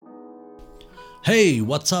Hey,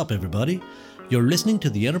 what's up, everybody? You're listening to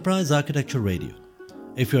the Enterprise Architecture Radio.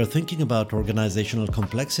 If you're thinking about organizational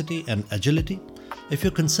complexity and agility, if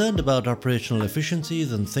you're concerned about operational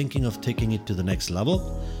efficiencies and thinking of taking it to the next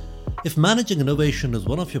level, if managing innovation is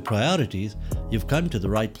one of your priorities, you've come to the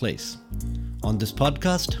right place. On this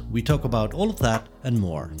podcast, we talk about all of that and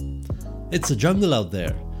more. It's a jungle out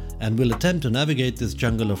there, and we'll attempt to navigate this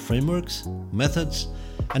jungle of frameworks, methods,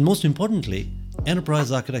 and most importantly,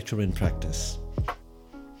 enterprise architecture in practice.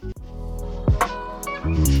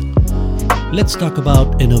 Let's talk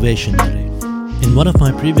about innovation today. In one of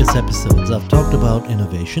my previous episodes, I've talked about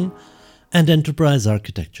innovation and enterprise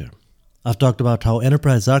architecture. I've talked about how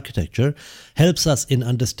enterprise architecture helps us in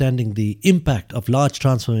understanding the impact of large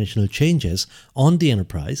transformational changes on the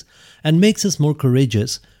enterprise and makes us more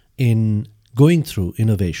courageous in going through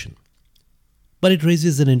innovation. But it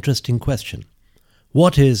raises an interesting question.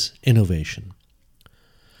 What is innovation?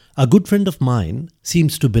 A good friend of mine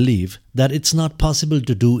seems to believe that it's not possible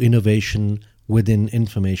to do innovation within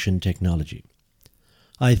information technology.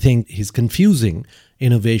 I think he's confusing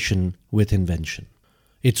innovation with invention.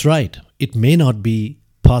 It's right, it may not be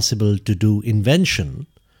possible to do invention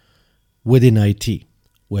within IT.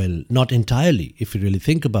 Well, not entirely. If you really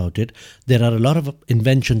think about it, there are a lot of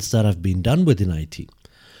inventions that have been done within IT.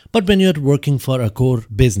 But when you're working for a core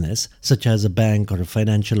business, such as a bank or a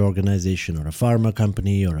financial organization or a pharma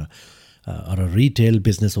company or a retail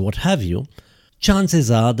business or what have you,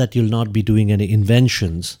 chances are that you'll not be doing any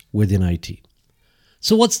inventions within IT.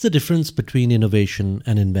 So what's the difference between innovation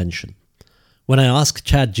and invention? When I ask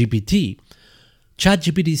ChatGPT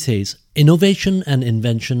says innovation and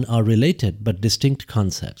invention are related but distinct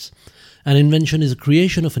concepts. An invention is a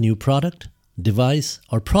creation of a new product, device,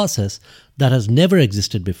 or process that has never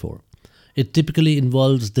existed before. It typically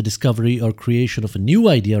involves the discovery or creation of a new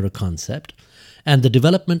idea or concept and the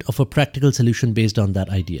development of a practical solution based on that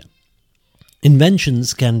idea.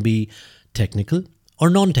 Inventions can be technical or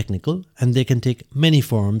non-technical, and they can take many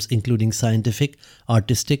forms, including scientific,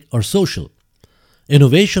 artistic, or social.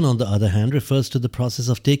 Innovation, on the other hand, refers to the process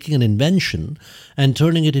of taking an invention and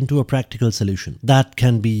turning it into a practical solution that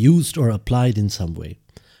can be used or applied in some way.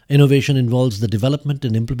 Innovation involves the development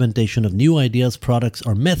and implementation of new ideas, products,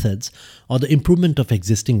 or methods, or the improvement of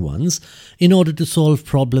existing ones in order to solve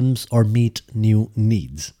problems or meet new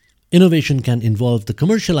needs. Innovation can involve the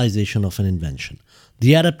commercialization of an invention,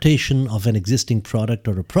 the adaptation of an existing product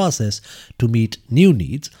or a process to meet new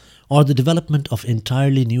needs, or the development of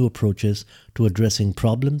entirely new approaches to addressing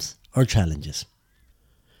problems or challenges.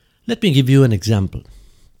 Let me give you an example.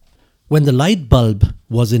 When the light bulb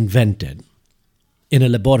was invented in a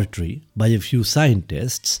laboratory by a few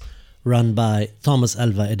scientists run by Thomas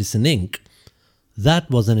Alva Edison Inc., that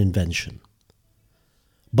was an invention.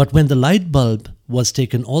 But when the light bulb was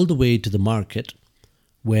taken all the way to the market,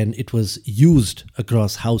 when it was used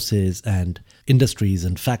across houses and industries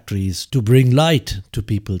and factories to bring light to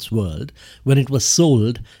people's world, when it was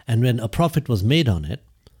sold and when a profit was made on it,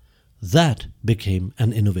 that became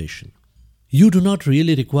an innovation. You do not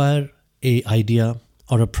really require an idea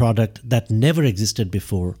or a product that never existed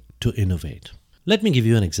before to innovate. Let me give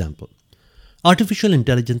you an example. Artificial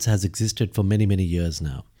intelligence has existed for many, many years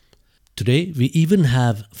now. Today, we even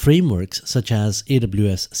have frameworks such as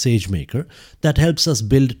AWS SageMaker that helps us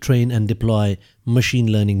build, train, and deploy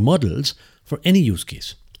machine learning models for any use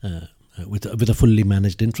case with a fully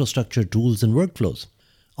managed infrastructure, tools, and workflows.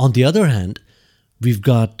 On the other hand, we've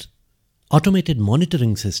got automated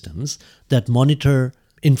monitoring systems that monitor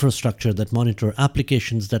infrastructure, that monitor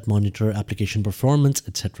applications, that monitor application performance,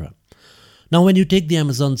 etc. Now, when you take the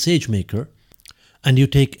Amazon SageMaker and you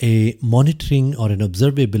take a monitoring or an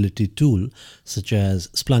observability tool, such as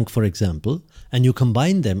Splunk, for example, and you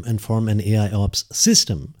combine them and form an AIOps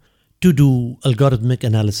system to do algorithmic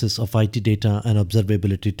analysis of IT data and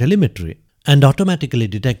observability telemetry, and automatically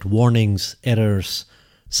detect warnings, errors,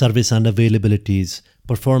 service unavailabilities,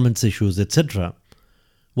 performance issues, etc.,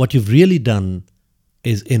 what you've really done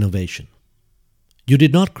is innovation. You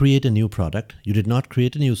did not create a new product, you did not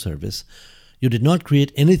create a new service, you did not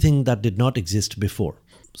create anything that did not exist before.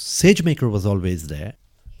 SageMaker was always there,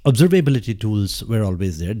 observability tools were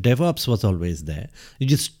always there, DevOps was always there. You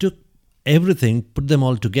just took everything, put them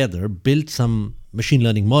all together, built some machine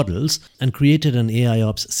learning models, and created an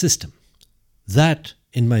AIOps system. That,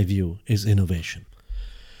 in my view, is innovation.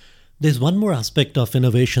 There's one more aspect of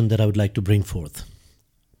innovation that I would like to bring forth.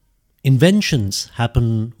 Inventions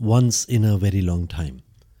happen once in a very long time.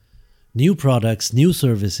 New products, new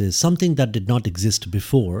services, something that did not exist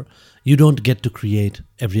before, you don't get to create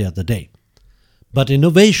every other day. But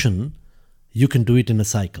innovation, you can do it in a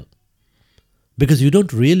cycle. because you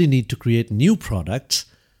don't really need to create new products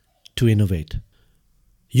to innovate.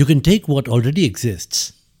 You can take what already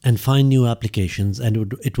exists and find new applications,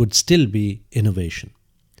 and it would still be innovation.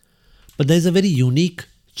 But there's a very unique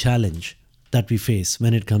challenge that we face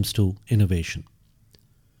when it comes to innovation.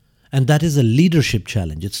 And that is a leadership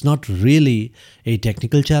challenge. It's not really a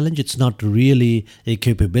technical challenge. It's not really a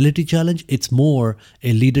capability challenge. It's more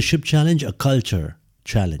a leadership challenge, a culture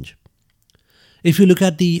challenge. If you look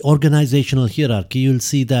at the organizational hierarchy, you'll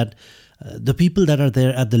see that the people that are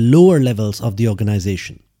there at the lower levels of the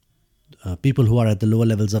organization, people who are at the lower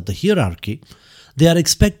levels of the hierarchy, they are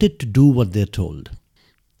expected to do what they're told.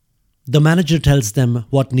 The manager tells them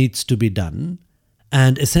what needs to be done,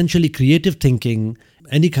 and essentially creative thinking,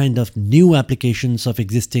 any kind of new applications of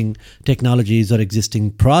existing technologies or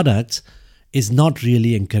existing products is not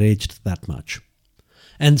really encouraged that much.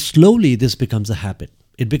 And slowly this becomes a habit.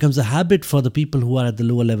 It becomes a habit for the people who are at the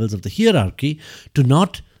lower levels of the hierarchy to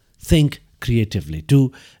not think creatively,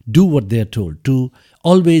 to do what they're told, to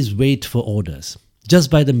always wait for orders.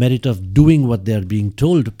 Just by the merit of doing what they're being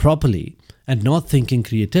told properly and not thinking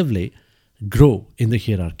creatively, grow in the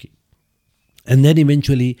hierarchy. And then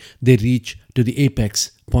eventually they reach to the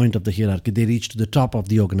apex point of the hierarchy. They reach to the top of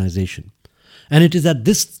the organization. And it is at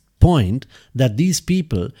this point that these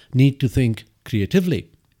people need to think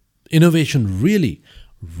creatively. Innovation really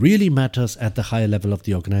matters at the higher level of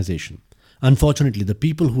the organization. Unfortunately, the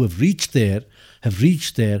people who have reached there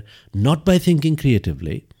not by thinking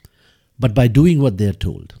creatively, but by doing what they're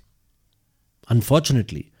told.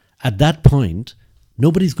 Unfortunately, at that point,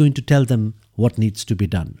 nobody's going to tell them what needs to be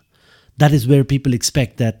done. That is where people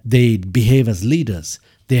expect that they behave as leaders.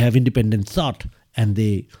 They have independent thought and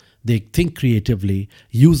they think creatively,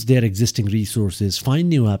 use their existing resources, find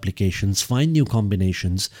new applications, find new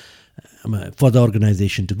combinations for the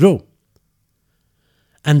organization to grow.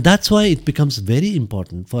 And that's why it becomes very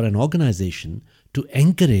important for an organization to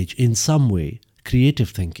encourage in some way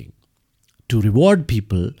creative thinking, to reward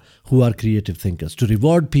people who are creative thinkers, to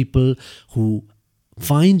reward people who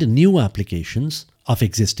find new applications of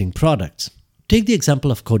existing products. Take the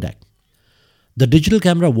example of Kodak. The digital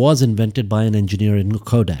camera was invented by an engineer in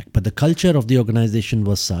Kodak, but the culture of the organization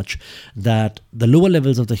was such that the lower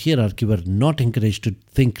levels of the hierarchy were not encouraged to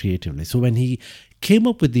think creatively. So when he came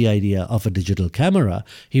up with the idea of a digital camera,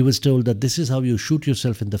 he was told that this is how you shoot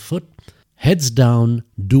yourself in the foot, heads down,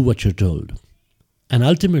 do what you're told. And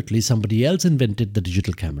ultimately, somebody else invented the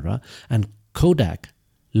digital camera, and Kodak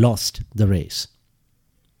lost the race.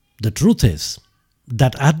 The truth is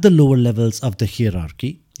that at the lower levels of the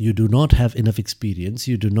hierarchy, you do not have enough experience,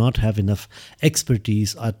 you do not have enough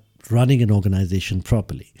expertise at running an organization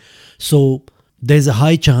properly. So there's a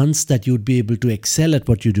high chance that you'd be able to excel at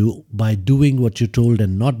what you do by doing what you're told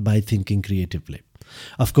and not by thinking creatively.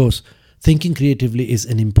 Of course, thinking creatively is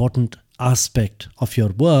an important aspect of your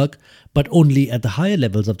work, but only at the higher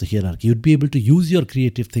levels of the hierarchy. You'd be able to use your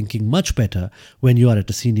creative thinking much better when you are at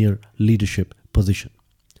a senior leadership position.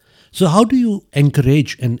 So how do you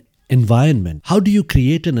encourage an environment? How do you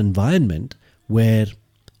create an environment where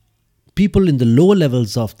people in the lower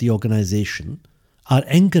levels of the organization are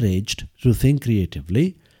encouraged to think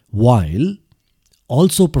creatively while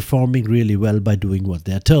also performing really well by doing what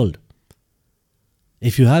they're told?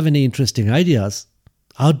 If you have any interesting ideas,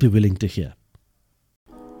 I'd be willing to hear.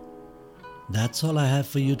 That's all I have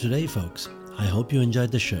for you today, folks. I hope you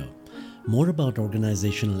enjoyed the show. More about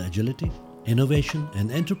organizational agility, innovation,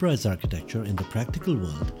 and enterprise architecture in the practical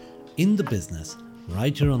world, in the business,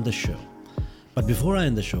 right here on the show. But before I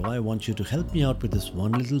end the show, I want you to help me out with this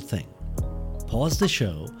one little thing. Pause the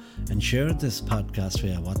show and share this podcast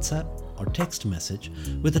via WhatsApp or text message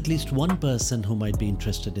with at least one person who might be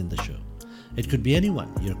interested in the show. It could be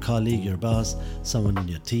anyone, your colleague, your boss, someone in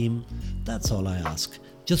your team. That's all I ask.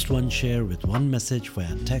 Just one share with one message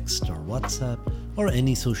via text or WhatsApp or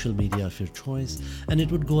any social media of your choice, and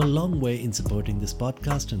it would go a long way in supporting this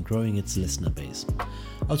podcast and growing its listener base.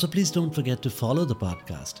 Also, please don't forget to follow the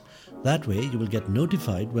podcast. That way, you will get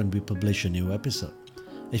notified when we publish a new episode.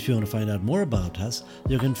 If you want to find out more about us,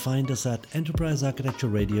 you can find us at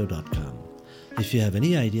enterprisearchitectureradio.com. If you have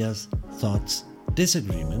any ideas, thoughts,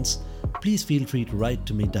 disagreements, please feel free to write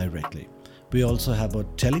to me directly. We also have a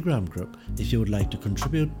Telegram group if you would like to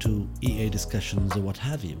contribute to EA discussions or what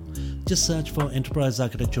have you. Just search for Enterprise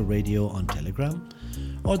Architecture Radio on Telegram,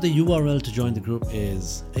 or the URL to join the group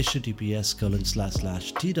is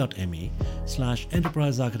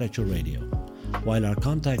https://t.me/Enterprise Architecture Radio. While our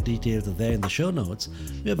contact details are there in the show notes,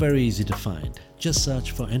 we are very easy to find. Just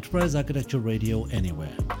search for Enterprise Architecture Radio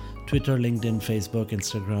anywhere. Twitter, LinkedIn, Facebook,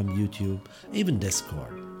 Instagram, YouTube, even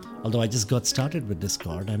Discord. Although I just got started with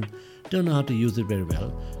Discord and don't know how to use it very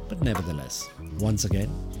well, but nevertheless, once again,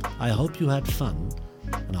 I hope you had fun,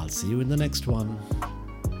 and I'll see you in the next one.